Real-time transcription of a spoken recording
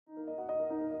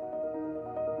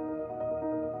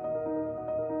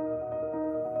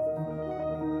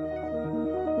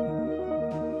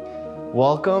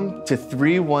Welcome to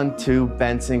 312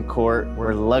 Benson Court,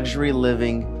 where luxury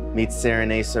living meets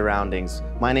serenade surroundings.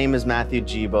 My name is Matthew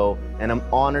Gibo, and I'm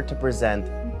honored to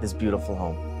present this beautiful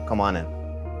home. Come on in.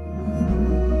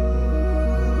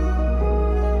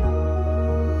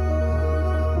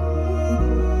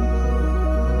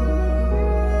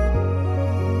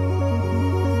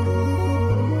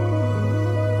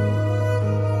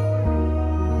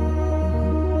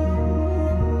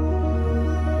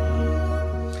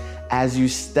 As you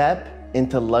step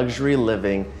into luxury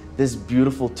living, this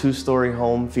beautiful two-story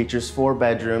home features 4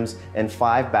 bedrooms and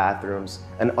 5 bathrooms,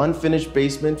 an unfinished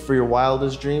basement for your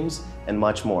wildest dreams, and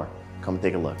much more. Come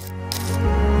take a look.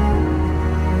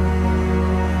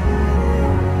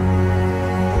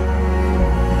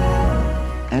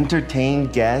 Entertain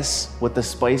guests with the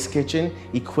Spice Kitchen,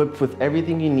 equipped with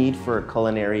everything you need for a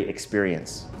culinary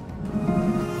experience.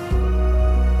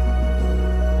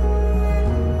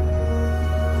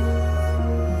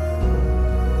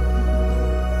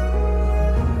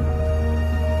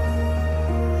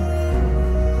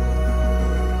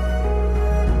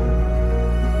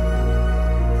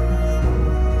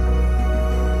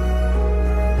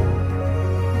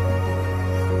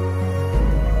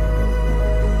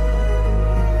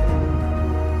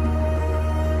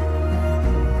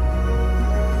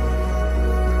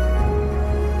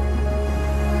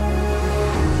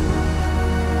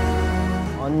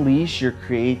 Unleash your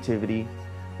creativity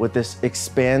with this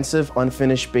expansive,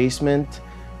 unfinished basement,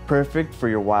 perfect for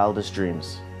your wildest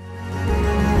dreams.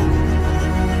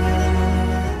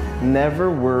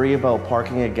 Never worry about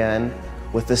parking again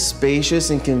with a spacious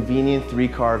and convenient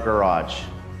 3-car garage.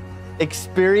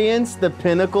 Experience the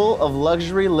pinnacle of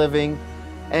luxury living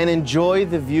and enjoy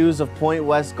the views of Point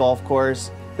West Golf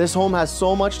Course. This home has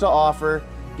so much to offer.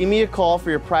 Give me a call for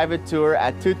your private tour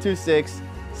at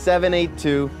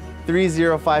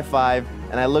 226-782-3055,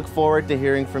 and I look forward to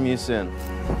hearing from you soon.